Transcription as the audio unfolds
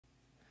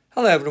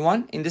Hello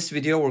everyone, in this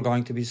video we're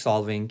going to be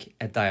solving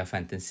a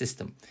Diophantine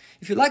system.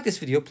 If you like this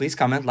video, please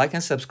comment, like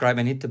and subscribe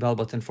and hit the bell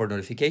button for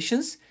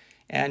notifications.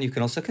 And you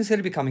can also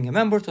consider becoming a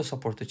member to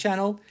support the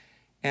channel.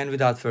 And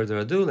without further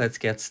ado, let's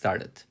get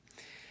started.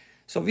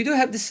 So we do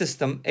have this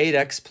system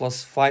 8x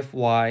plus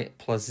 5y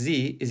plus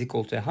z is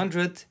equal to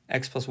 100,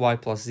 x plus y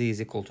plus z is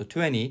equal to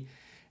 20,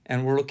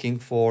 and we're looking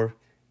for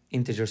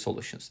integer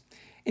solutions.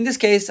 In this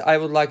case, I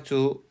would like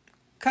to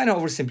kind of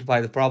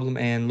oversimplify the problem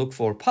and look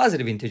for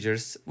positive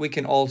integers. We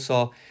can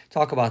also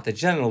talk about the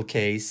general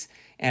case,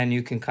 and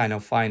you can kind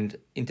of find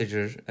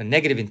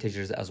negative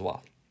integers as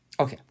well.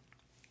 Okay,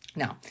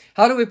 now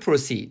how do we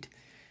proceed?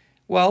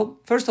 Well,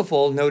 first of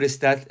all, notice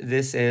that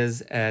this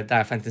is a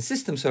Diophantine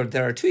system, so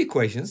there are two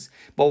equations.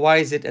 But why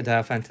is it a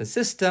Diophantine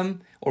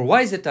system, or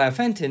why is it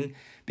Diophantine?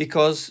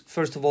 Because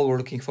first of all, we're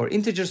looking for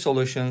integer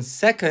solutions.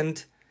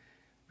 Second,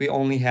 we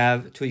only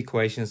have two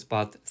equations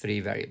but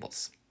three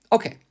variables.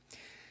 Okay.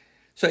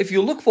 So if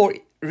you look for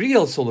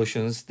real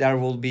solutions, there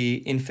will be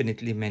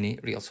infinitely many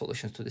real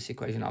solutions to this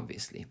equation,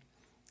 obviously.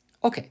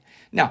 Okay,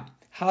 now,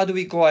 how do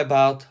we go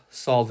about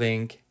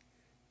solving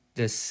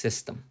this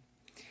system?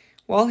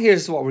 Well,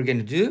 here's what we're going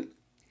to do.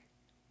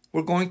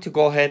 We're going to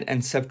go ahead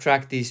and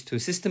subtract these two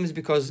systems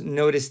because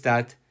notice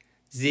that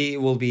z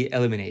will be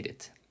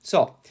eliminated.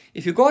 So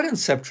if you go ahead and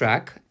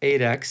subtract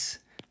 8x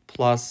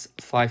plus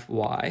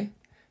 5y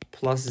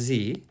plus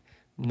z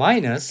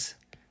minus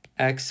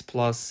x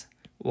plus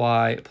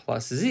y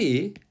plus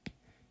z,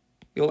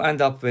 you'll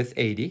end up with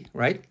 80,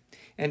 right?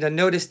 And then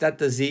notice that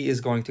the z is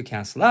going to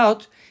cancel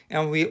out,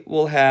 and we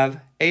will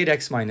have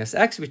 8x minus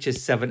x, which is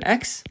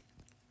 7x.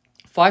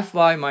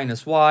 5y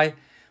minus y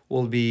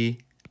will be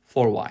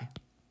 4y.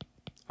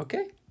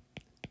 Okay?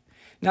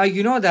 Now,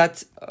 you know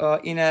that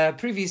in a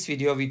previous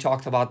video, we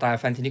talked about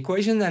Diophantine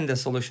equations and the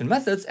solution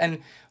methods, and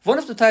one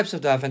of the types of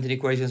Diophantine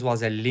equations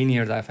was a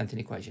linear Diophantine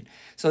equation.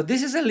 So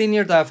this is a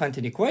linear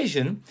Diophantine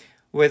equation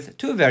with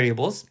two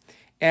variables,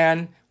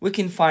 and we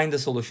can find the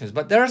solutions.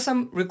 But there are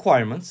some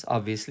requirements,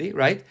 obviously,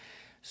 right?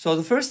 So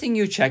the first thing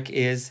you check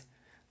is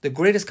the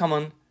greatest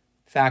common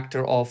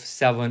factor of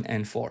 7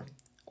 and 4,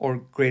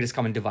 or greatest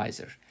common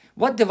divisor.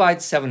 What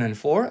divides 7 and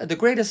 4? The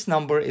greatest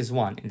number is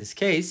 1 in this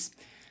case.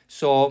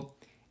 So,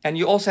 and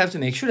you also have to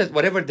make sure that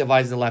whatever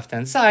divides the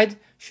left-hand side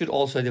should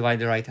also divide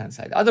the right-hand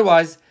side.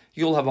 Otherwise,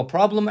 you'll have a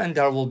problem and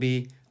there will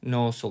be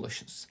no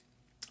solutions.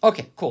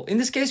 Okay, cool. In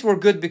this case, we're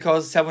good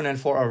because 7 and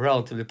 4 are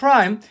relatively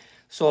prime.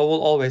 So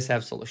we'll always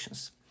have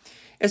solutions.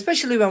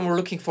 Especially when we're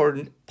looking for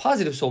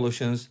positive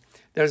solutions,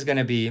 there's going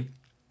to be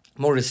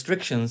more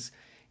restrictions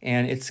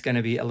and it's going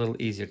to be a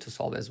little easier to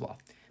solve as well.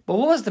 But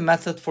what was the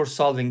method for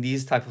solving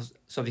these types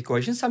of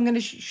equations? So I'm going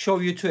to show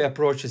you two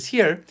approaches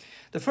here.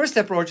 The first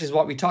approach is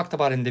what we talked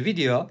about in the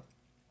video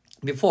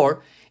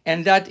before,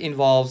 and that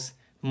involves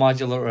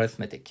modular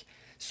arithmetic.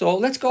 So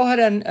let's go ahead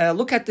and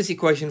look at this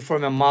equation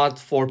from a mod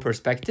 4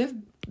 perspective.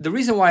 The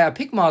reason why I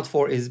pick mod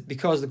 4 is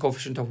because the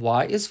coefficient of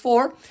y is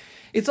 4.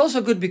 It's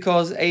also good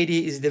because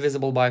 80 is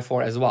divisible by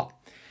 4 as well.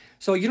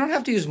 So you don't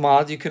have to use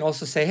mod. You can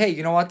also say, hey,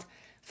 you know what?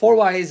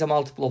 4y is a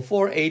multiple of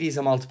 4, 80 is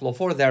a multiple of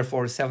 4,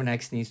 therefore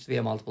 7x needs to be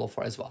a multiple of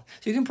 4 as well.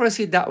 So you can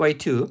proceed that way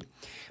too.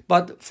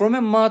 But from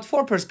a mod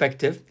 4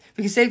 perspective,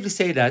 we can safely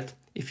say that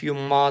if you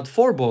mod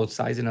 4 both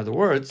sides, in other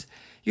words,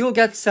 you'll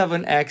get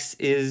 7x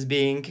is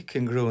being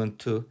congruent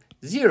to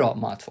 0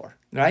 mod 4,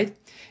 right?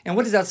 And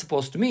what is that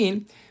supposed to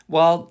mean?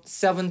 Well,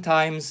 7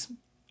 times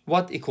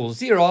what equals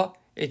 0?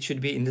 It should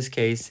be, in this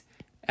case,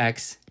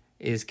 x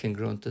is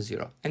congruent to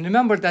 0. And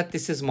remember that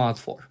this is mod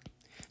 4.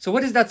 So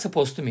what is that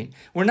supposed to mean?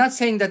 We're not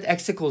saying that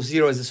x equals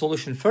 0 is a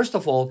solution, first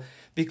of all,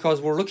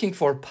 because we're looking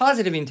for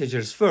positive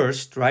integers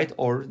first, right?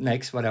 Or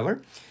next,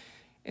 whatever.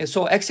 And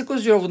so x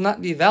equals 0 would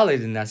not be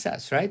valid in that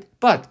sense, right?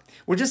 But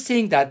we're just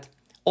saying that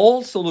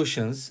all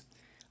solutions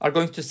are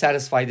going to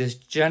satisfy this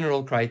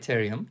general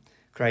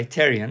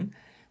criterion,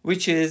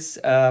 which is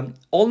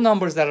all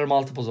numbers that are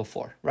multiples of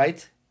 4,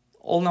 right?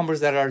 All numbers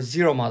that are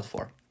 0 mod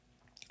 4.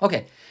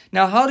 Okay,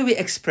 now how do we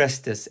express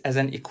this as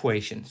an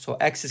equation? So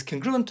x is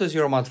congruent to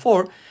 0 mod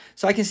 4.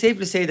 So I can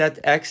safely say that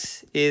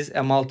x is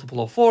a multiple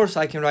of 4. So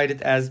I can write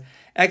it as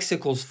x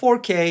equals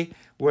 4k,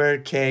 where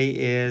k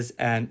is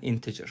an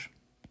integer.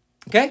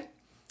 Okay,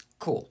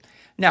 cool.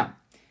 Now,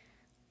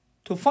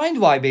 to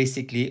find y,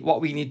 basically,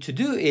 what we need to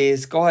do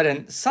is go ahead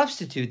and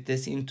substitute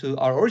this into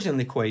our original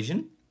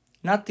equation,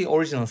 not the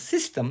original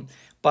system,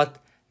 but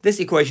this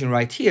equation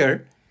right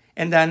here,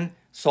 and then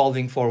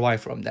solving for y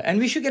from that. And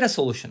we should get a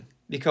solution,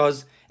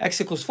 because x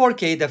equals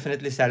 4k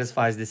definitely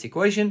satisfies this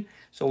equation,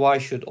 so y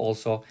should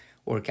also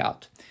work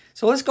out.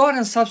 So let's go ahead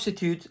and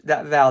substitute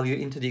that value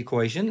into the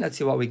equation. Let's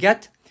see what we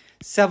get.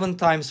 7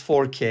 times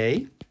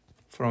 4k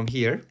from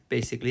here,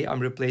 basically,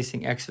 I'm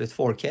replacing x with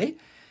 4k,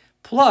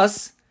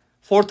 plus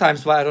 4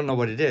 times y, I don't know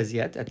what it is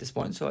yet at this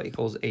point, so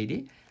equals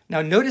 80.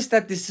 Now notice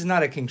that this is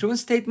not a congruent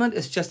statement,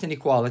 it's just an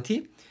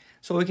equality.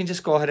 So we can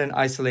just go ahead and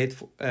isolate.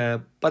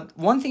 But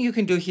one thing you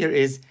can do here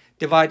is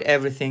divide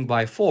everything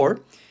by 4.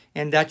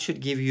 And that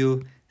should give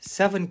you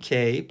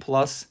 7k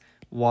plus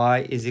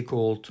y is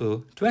equal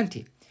to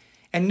 20.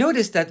 And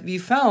notice that we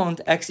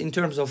found x in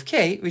terms of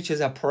k, which is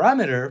a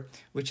parameter,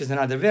 which is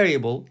another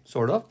variable,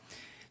 sort of.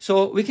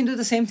 So we can do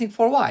the same thing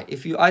for y.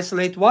 If you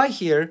isolate y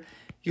here,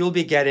 you'll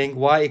be getting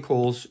y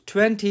equals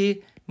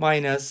 20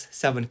 minus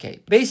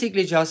 7k.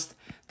 Basically just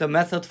the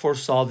method for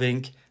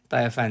solving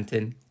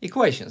Diophantine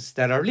equations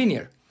that are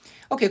linear.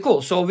 Okay,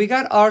 cool. So we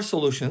got our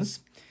solutions.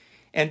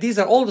 And these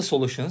are all the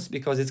solutions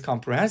because it's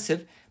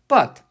comprehensive.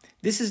 But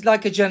this is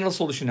like a general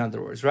solution in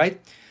other words, right?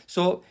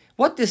 So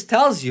what this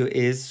tells you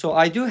is, so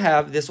I do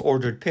have this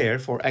ordered pair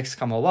for x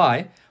comma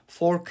y,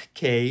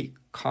 4k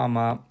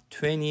comma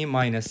 20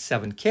 minus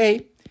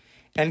 7k,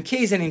 and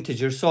k is an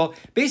integer. So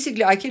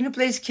basically I can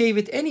replace k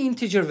with any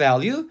integer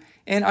value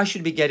and I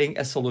should be getting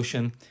a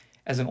solution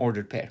as an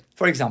ordered pair.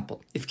 For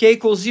example, if k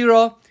equals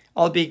 0,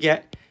 I'll be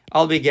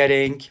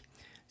getting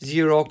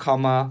 0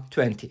 comma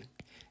 20.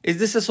 Is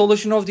this a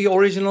solution of the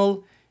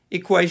original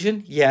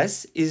equation?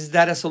 Yes. Is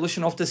that a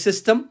solution of the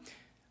system?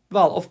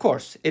 Well, of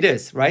course it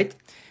is, right?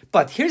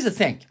 But here's the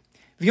thing.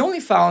 We only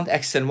found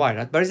x and y,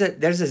 right?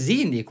 But there's a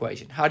z in the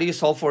equation. How do you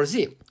solve for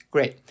z?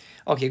 Great.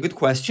 Okay, good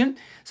question.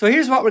 So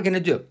here's what we're going to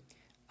do.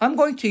 I'm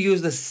going to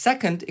use the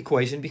second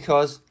equation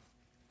because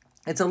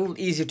it's a little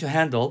easier to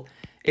handle.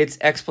 It's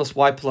x plus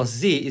y plus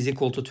z is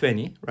equal to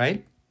 20,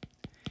 right?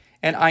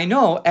 And I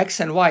know x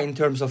and y in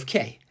terms of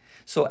k.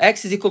 So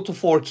x is equal to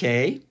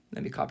 4k.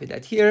 Let me copy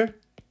that here.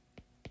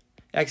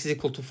 X is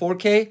equal to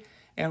 4k.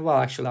 And well,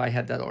 actually, I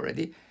had that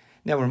already.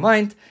 Never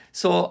mind.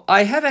 So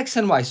I have x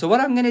and y. So what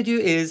I'm going to do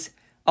is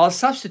I'll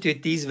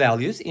substitute these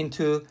values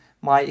into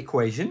my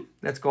equation.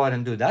 Let's go ahead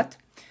and do that.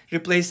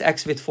 Replace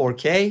x with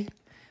 4k,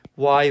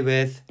 y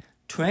with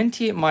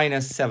 20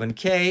 minus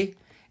 7k.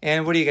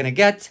 And what are you going to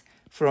get?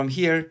 From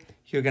here,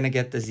 you're going to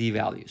get the z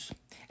values.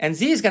 And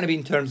z is going to be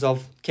in terms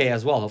of k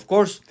as well, of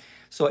course.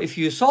 So if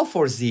you solve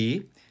for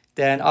z,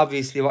 then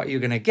obviously what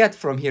you're going to get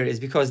from here is,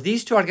 because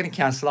these two are going to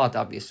cancel out,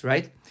 obviously,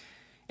 right?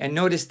 And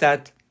notice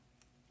that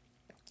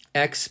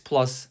x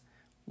plus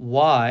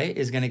y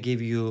is going to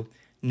give you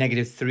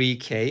negative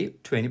 3k,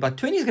 20. But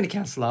 20 is going to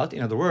cancel out,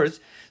 in other words.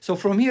 So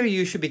from here,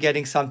 you should be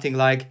getting something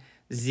like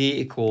z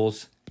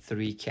equals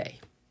 3k.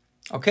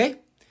 Okay?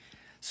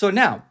 So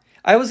now,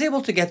 I was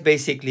able to get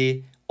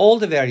basically all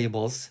the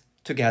variables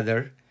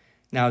together.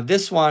 Now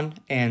this one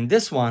and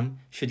this one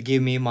should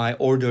give me my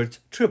ordered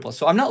triple.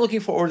 So I'm not looking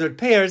for ordered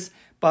pairs,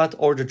 but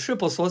ordered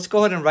triple. So let's go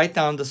ahead and write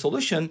down the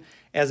solution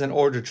as an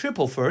ordered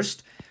triple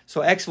first.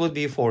 So x would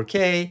be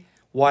 4k,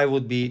 y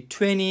would be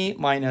 20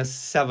 minus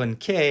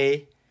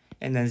 7k,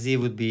 and then z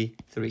would be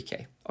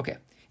 3k. Okay,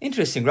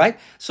 interesting, right?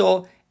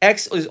 So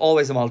x is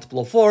always a multiple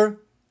of 4,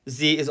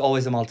 z is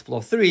always a multiple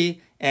of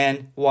 3,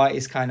 and y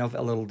is kind of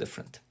a little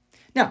different.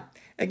 Now,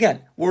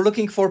 again, we're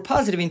looking for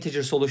positive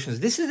integer solutions.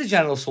 This is the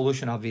general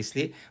solution,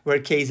 obviously, where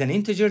k is an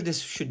integer.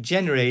 This should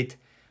generate,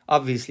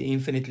 obviously,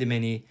 infinitely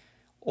many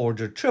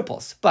ordered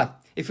triples.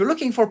 But if you're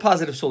looking for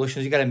positive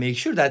solutions, you got to make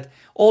sure that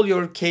all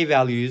your k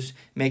values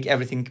make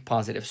everything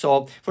positive.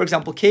 So, for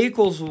example, k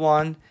equals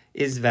 1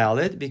 is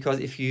valid because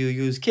if you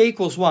use k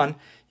equals 1,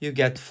 you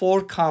get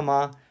 4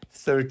 comma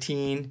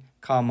 13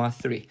 comma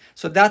 3.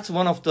 So that's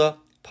one of the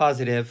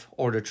positive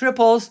order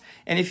triples.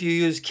 And if you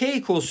use k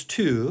equals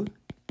 2,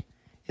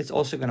 it's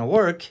also going to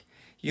work.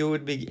 You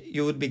would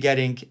be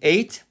getting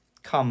 8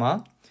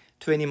 comma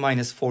 20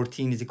 minus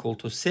 14 is equal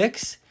to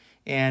 6,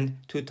 and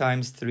 2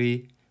 times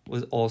 3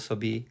 will also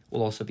be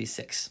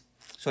 6.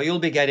 So you'll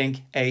be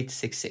getting 8,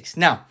 6, 6.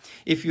 Now,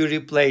 if you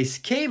replace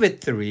k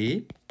with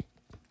 3,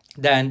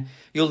 then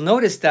you'll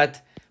notice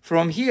that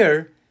from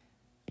here,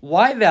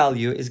 y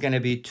value is going to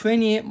be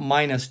 20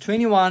 minus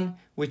 21,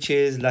 which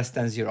is less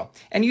than 0.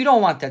 And you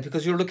don't want that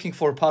because you're looking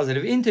for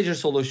positive integer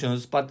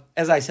solutions. But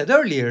as I said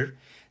earlier,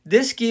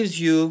 this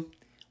gives you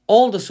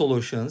all the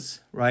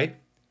solutions, right?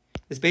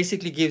 This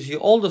basically gives you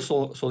all the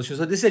solutions.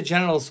 So this is a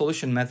general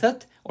solution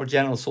method or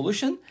general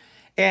solution.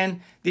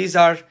 And these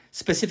are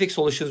specific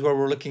solutions where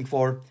we're looking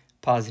for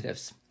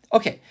positives.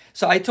 Okay,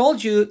 so I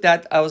told you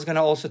that I was going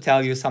to also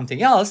tell you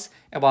something else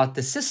about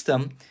the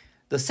system,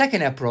 the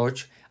second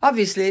approach.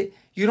 Obviously,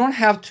 you don't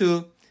have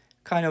to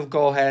kind of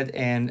go ahead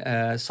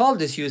and solve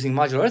this using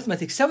modular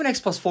arithmetic.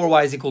 7x plus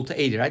 4y is equal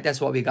to 80, right? That's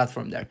what we got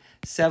from there.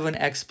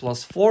 7x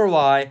plus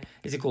 4y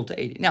is equal to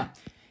 80. Now,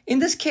 in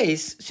this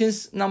case,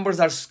 since numbers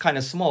are kind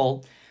of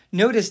small,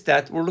 notice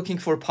that we're looking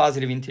for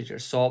positive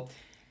integers. So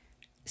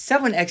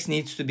 7x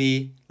needs to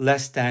be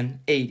less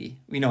than 80.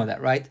 We know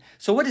that, right?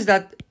 So what is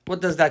that?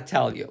 What does that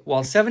tell you?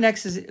 Well,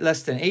 7x is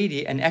less than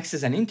 80 and x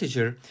is an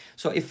integer.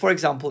 So if, for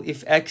example,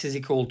 if x is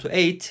equal to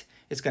 8,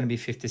 it's going to be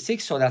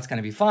 56. So that's going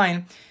to be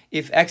fine.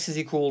 If x is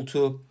equal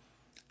to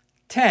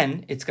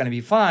 10, it's going to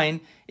be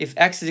fine. If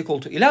x is equal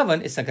to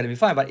 11, it's not going to be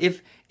fine. But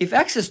if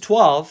x is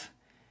 12,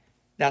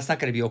 that's not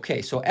going to be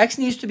okay. So x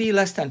needs to be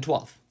less than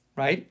 12,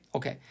 right?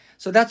 Okay.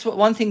 So that's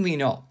one thing we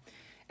know.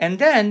 And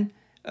then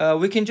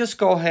we can just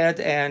go ahead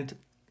and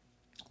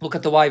look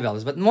at the y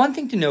values. But one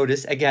thing to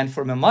notice, again,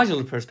 from a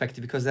modular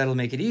perspective, because that'll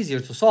make it easier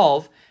to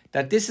solve,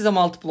 that this is a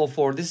multiple of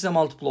 4, this is a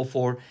multiple of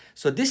 4,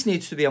 so this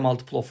needs to be a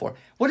multiple of 4.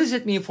 What does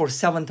it mean for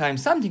 7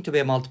 times something to be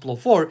a multiple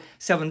of 4?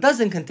 7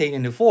 doesn't contain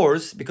any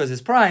 4s because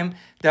it's prime,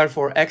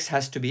 therefore x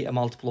has to be a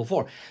multiple of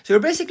 4. So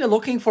you're basically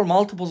looking for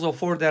multiples of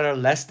 4 that are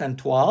less than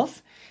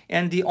 12,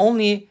 and the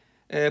only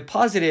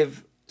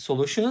positive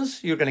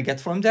solutions you're going to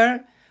get from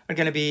there are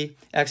going to be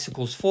x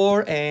equals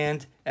 4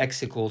 and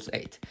x equals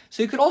 8.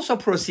 So you could also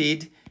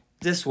proceed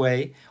this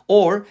way,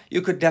 or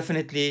you could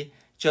definitely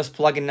just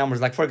plug in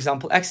numbers. Like for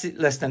example, x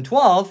less than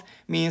 12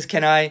 means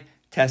can I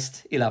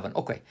test 11?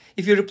 Okay,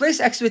 if you replace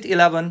x with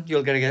 11,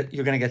 you're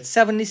gonna get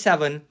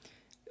 77.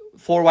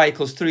 4y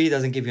equals 3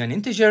 doesn't give you an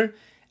integer.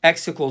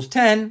 X equals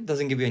 10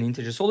 doesn't give you an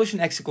integer solution.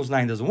 X equals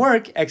 9 doesn't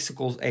work. X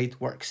equals 8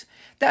 works.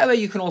 That way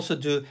you can also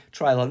do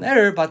trial and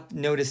error, but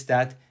notice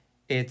that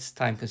it's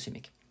time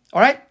consuming.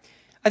 All right,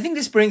 I think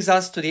this brings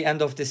us to the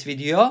end of this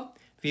video.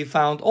 We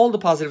found all the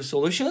positive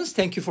solutions.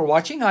 Thank you for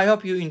watching. I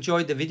hope you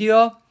enjoyed the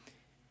video.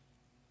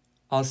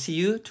 I'll see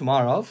you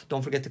tomorrow.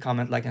 Don't forget to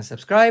comment, like, and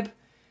subscribe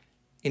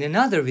in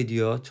another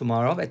video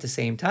tomorrow at the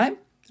same time.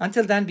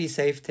 Until then, be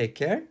safe, take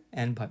care,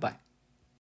 and bye-bye.